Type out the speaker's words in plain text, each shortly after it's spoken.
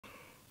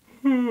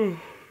Hey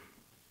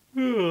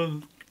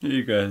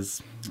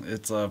guys,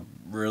 it's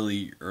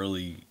really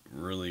early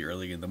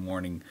in the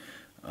morning.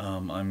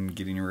 I'm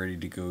getting ready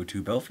to go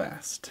to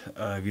Belfast.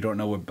 If you don't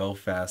know what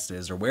Belfast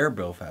is or where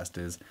Belfast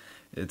is,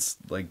 it's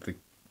like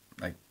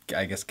like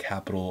I guess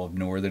capital of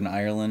Northern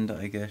Ireland.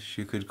 I guess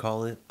you could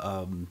call it.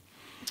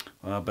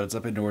 But it's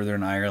up in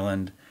Northern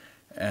Ireland,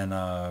 and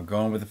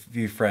going with a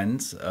few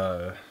friends.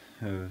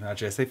 Actually, I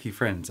say a few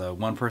friends.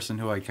 One person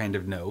who I kind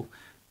of know,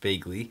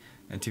 vaguely,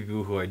 and two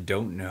people who I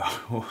don't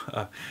know.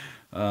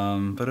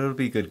 But it'll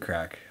be good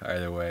crack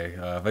either way.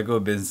 If I go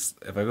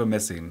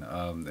missing,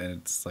 and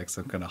it's like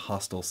some kind of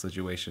hostile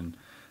situation.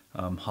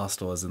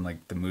 Hostile as in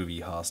like the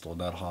movie Hostel,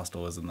 not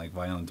hostile as in like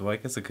violent. Well, I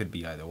guess it could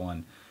be either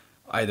one.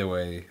 Either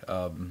way,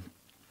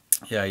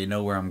 yeah, you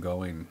know where I'm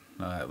going,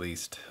 at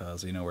least,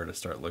 so you know where to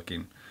start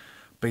looking.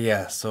 But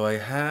yeah, so I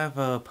have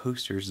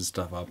posters and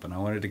stuff up, and I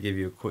wanted to give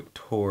you a quick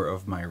tour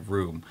of my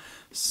room.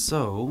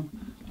 So,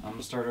 I'm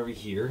gonna start over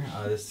here.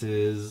 This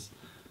is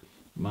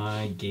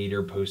my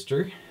Gator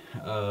poster.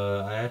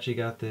 I actually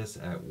got this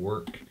at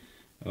work.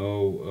 I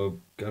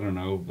don't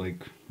know,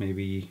 like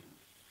maybe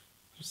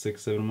 6,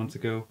 7 months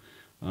ago.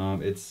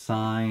 It's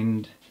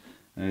signed.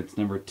 It's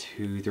number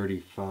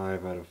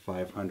 235 out of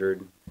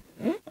 500.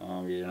 Yeah,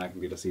 you're not gonna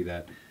be able to see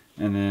that.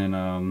 And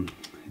then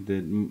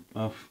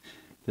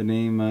the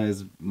name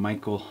is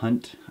Michael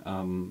Hunt.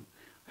 I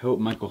hope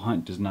Michael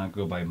Hunt does not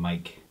go by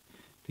Mike,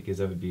 because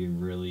that would be a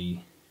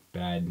really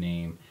bad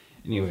name.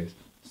 Anyways,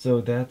 so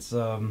that's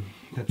the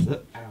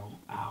ow,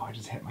 I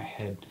just hit my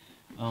head.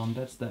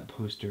 That's that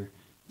poster.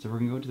 So we're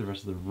gonna go to the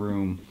rest of the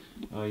room.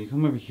 You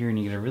come over here and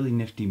you get a really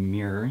nifty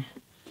mirror.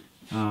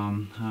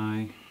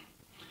 Hi.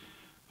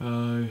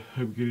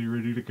 I'm getting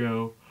ready to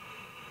go.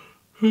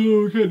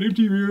 Oh, we got an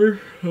empty mirror.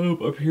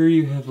 Up here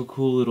you have a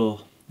cool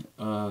little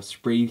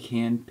spray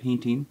can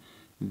painting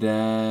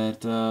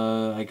that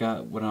I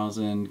got when I was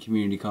in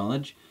community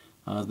college.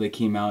 They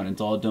came out and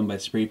it's all done by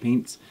spray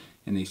paints,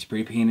 and they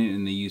spray paint it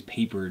and they use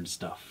paper and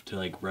stuff to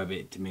like rub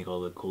it to make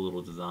all the cool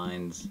little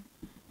designs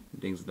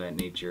and things of that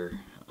nature.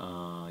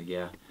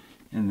 Yeah.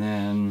 And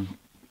then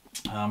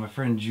my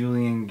friend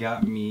Julian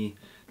got me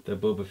the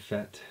Boba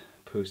Fett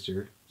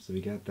poster, so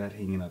we got that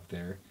hanging up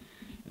there.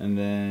 And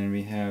then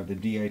we have the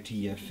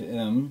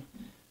DITFM.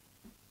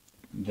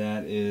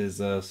 That is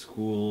a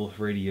school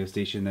radio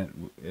station that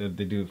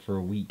they do it for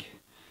a week,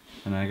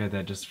 and I got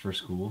that just for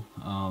school.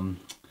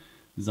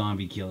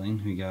 Zombie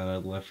killing. We got a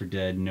Left 4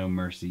 Dead No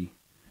Mercy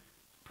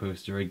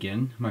poster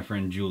again. My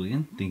friend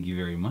Julian, thank you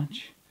very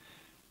much.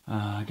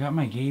 I got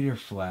my Gator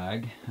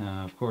flag.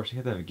 Of course, you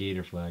have to have a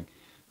Gator flag.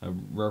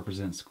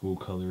 Represent school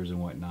colors and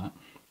whatnot.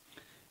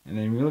 And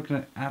then we're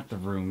looking at the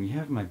room. We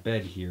have my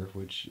bed here,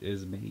 which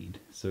is made.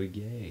 So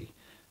yay.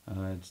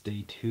 It's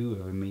day 2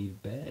 of a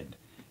made bed.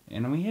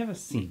 And we have a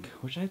sink,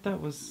 which I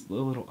thought was a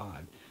little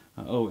odd.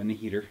 Oh, and a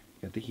heater.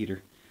 Got the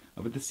heater.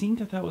 But the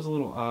sink I thought was a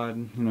little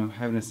odd, you know,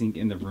 having a sink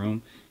in the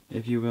room,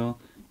 if you will.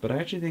 But I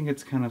actually think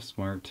it's kind of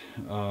smart,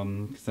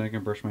 because then I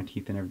can brush my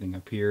teeth and everything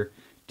up here,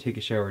 take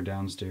a shower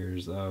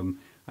downstairs. I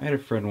had a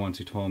friend once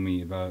who told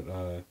me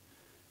about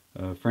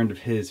a friend of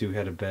his who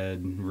had a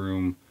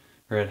bedroom,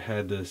 or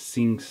had the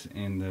sinks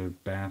and the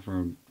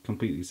bathroom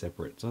completely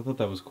separate. So I thought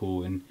that was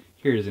cool, and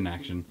here it is in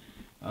action.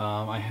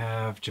 I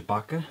have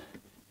Chewbacca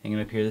hanging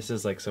up here. This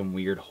is like some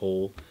weird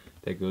hole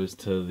that goes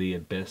to the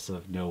abyss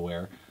of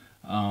nowhere.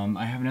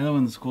 I have another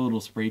one of those cool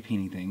little spray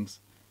painting things.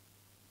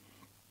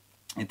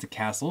 It's a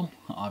castle,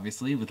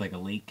 obviously, with like a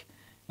lake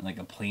and like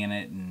a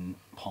planet and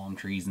palm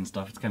trees and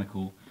stuff. It's kind of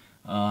cool.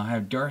 I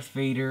have Darth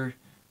Vader,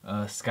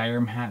 a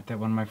Skyrim hat that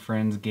one of my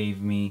friends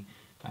gave me.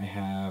 I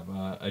have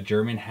a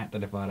German hat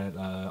that I bought at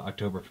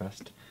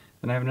Oktoberfest.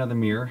 Then I have another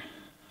mirror.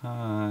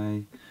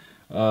 Hi.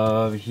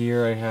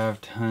 Here I have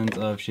tons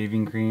of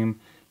shaving cream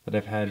that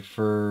I've had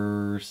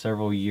for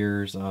several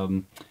years.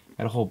 I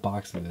had a whole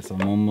box of this.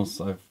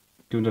 I've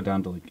dwindled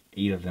down to like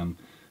 8 of them.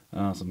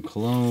 Some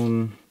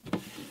cologne,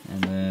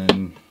 and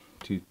then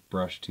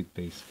toothbrush,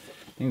 toothpaste,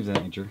 things of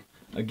that nature.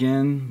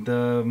 Again,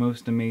 the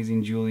most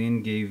amazing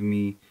Julian gave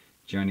me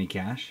Johnny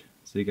Cash.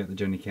 So you got the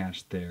Johnny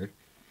Cash there.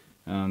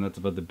 That's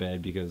above the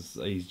bed because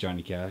I use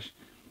Johnny Cash.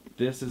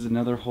 This is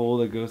another hole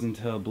that goes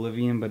into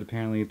oblivion, but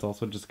apparently it's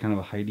also just kind of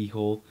a hidey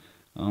hole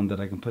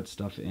that I can put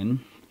stuff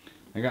in.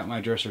 I got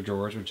my dresser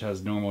drawers, which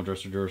has normal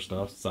dresser drawer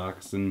stuff,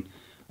 socks and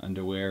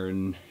underwear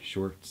and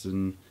shorts,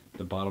 and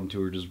the bottom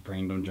 2 are just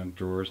random junk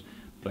drawers.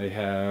 But I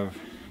have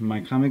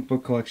my comic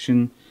book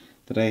collection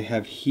that I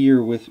have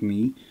here with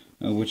me,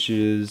 which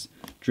is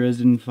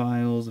Dresden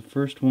Files, the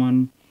first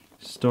one,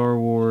 Star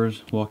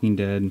Wars, Walking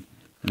Dead,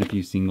 and a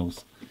few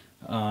singles.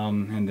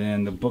 And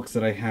then the books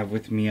that I have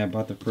with me, I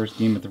bought the first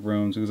Game of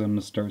Thrones because I'm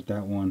going to start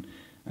that one.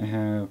 I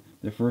have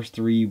the first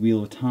 3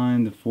 Wheel of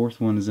Time, the 4th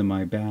one is in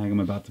my bag, I'm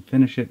about to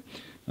finish it.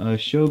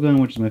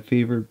 Shogun, which is my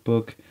favorite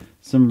book,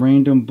 some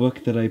random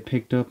book that I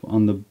picked up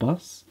on the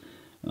bus,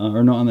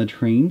 or not on the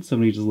train,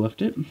 somebody just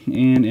left it,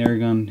 and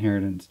Aragon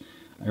Inheritance.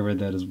 I read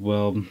that as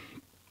well.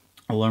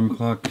 Alarm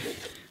Clock,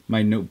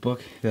 my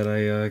notebook that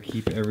I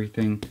keep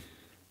everything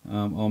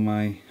all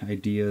my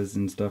ideas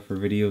and stuff for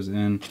videos,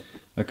 and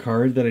a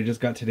card that I just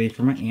got today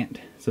from my aunt.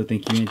 So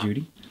thank you, Aunt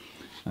Judy.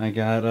 I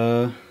got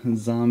a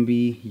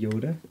zombie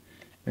Yoda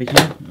right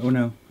here. Oh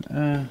no,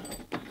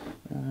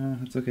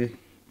 it's okay.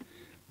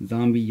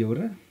 Zombie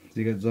Yoda. So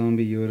you got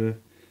zombie Yoda.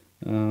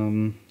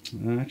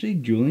 Actually,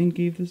 Julian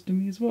gave this to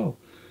me as well.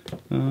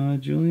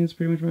 Julian's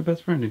pretty much my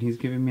best friend, and he's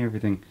giving me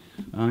everything.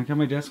 I got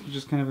my desk, which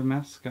is kind of a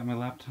mess. Got my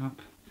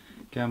laptop.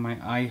 Got my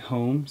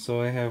iHome,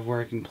 so I have where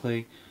I can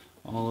play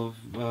all of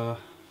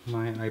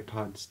my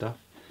iPod stuff.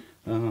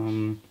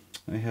 I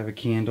have a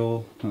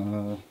candle.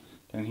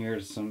 Down here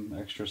is some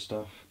extra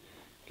stuff.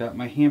 Got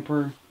my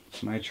hamper,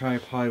 my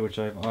tripod, which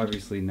I've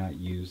obviously not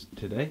used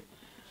today.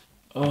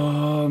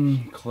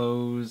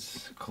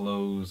 Clothes,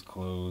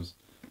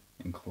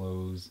 and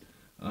clothes.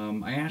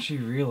 I actually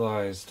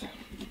realized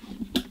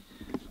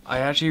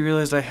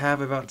I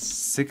have about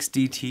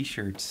 60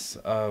 t-shirts.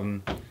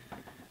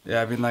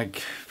 Yeah, I mean,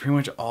 like, pretty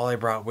much all I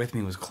brought with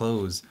me was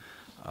clothes.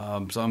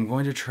 So I'm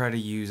going to try to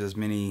use as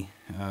many,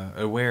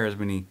 wear as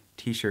many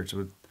t-shirts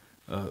with,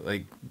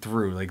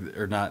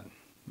 or not.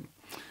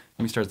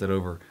 Let me start that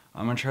over.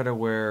 I'm gonna try to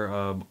wear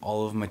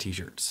all of my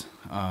t-shirts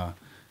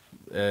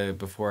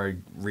before I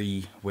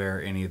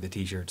re-wear any of the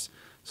t-shirts.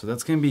 So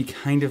that's gonna be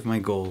kind of my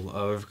goal.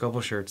 Of a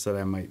couple shirts that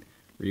I might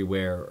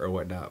re-wear or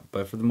whatnot,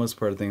 but for the most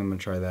part, I think I'm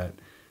gonna try that.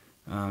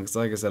 Because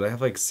like I said, I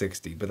have like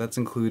 60, but that's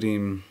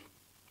including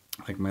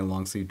like my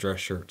long sleeve dress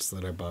shirts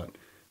that I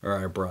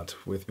brought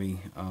with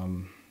me.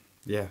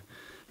 Yeah.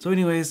 So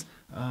anyways,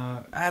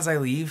 as I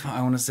leave,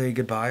 I want to say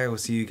goodbye. I will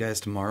see you guys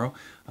tomorrow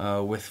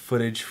with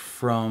footage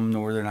from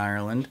Northern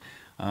Ireland.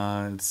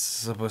 It's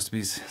supposed to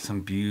be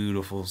some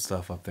beautiful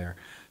stuff up there.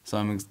 So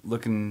I'm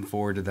looking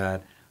forward to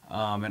that.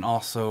 And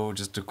also,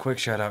 just a quick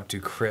shout out to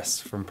Chris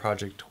from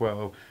Project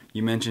 12.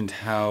 You mentioned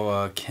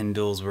how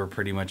Kindles were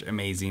pretty much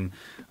amazing.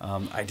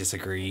 I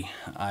disagree.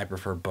 I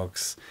prefer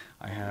books.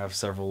 I have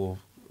several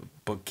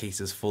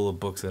bookcases full of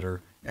books that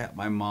are at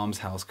my mom's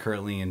house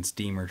currently in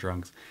steamer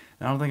trunks.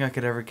 And I don't think I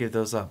could ever give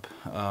those up.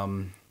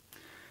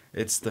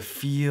 It's the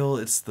feel,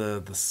 it's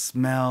the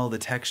smell, the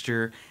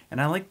texture, and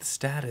I like the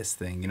status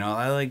thing. You know,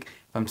 I like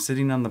if I'm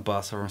sitting on the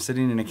bus or I'm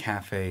sitting in a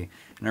cafe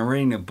and I'm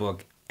reading a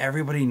book,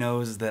 everybody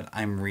knows that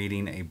I'm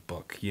reading a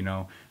book, you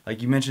know?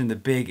 Like you mentioned the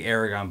big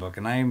Aragon book,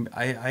 and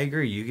I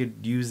agree, you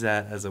could use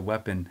that as a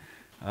weapon.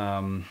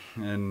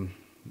 And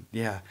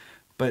yeah,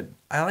 but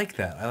I like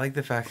that. I like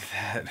the fact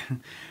that,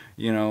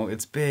 you know,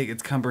 it's big,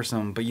 it's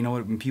cumbersome, but you know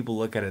what, when people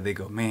look at it, they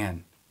go,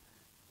 man,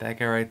 that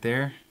guy right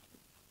there,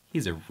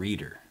 he's a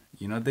reader.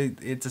 You know,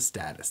 it's a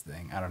status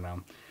thing. I don't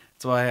know.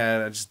 That's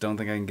why I just don't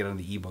think I can get on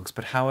the ebooks.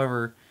 But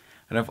however,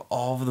 out of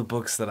all of the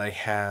books that I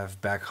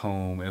have back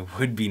home, it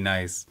would be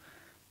nice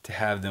to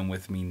have them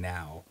with me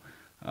now.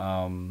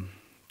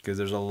 Because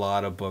there's a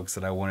lot of books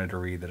that I wanted to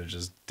read that I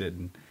just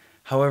didn't.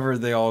 However,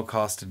 they all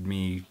costed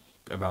me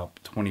about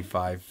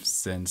 25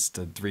 cents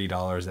to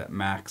 $3 at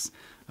max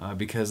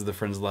because of the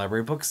Friends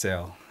Library book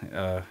sale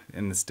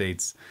in the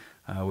States,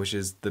 which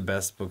is the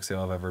best book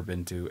sale I've ever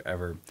been to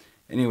ever.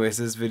 Anyways,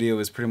 this video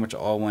is pretty much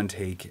all one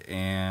take,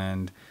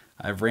 and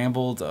I've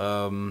rambled.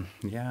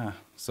 Yeah,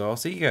 so I'll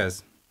see you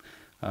guys.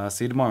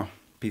 See you tomorrow.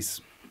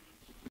 Peace.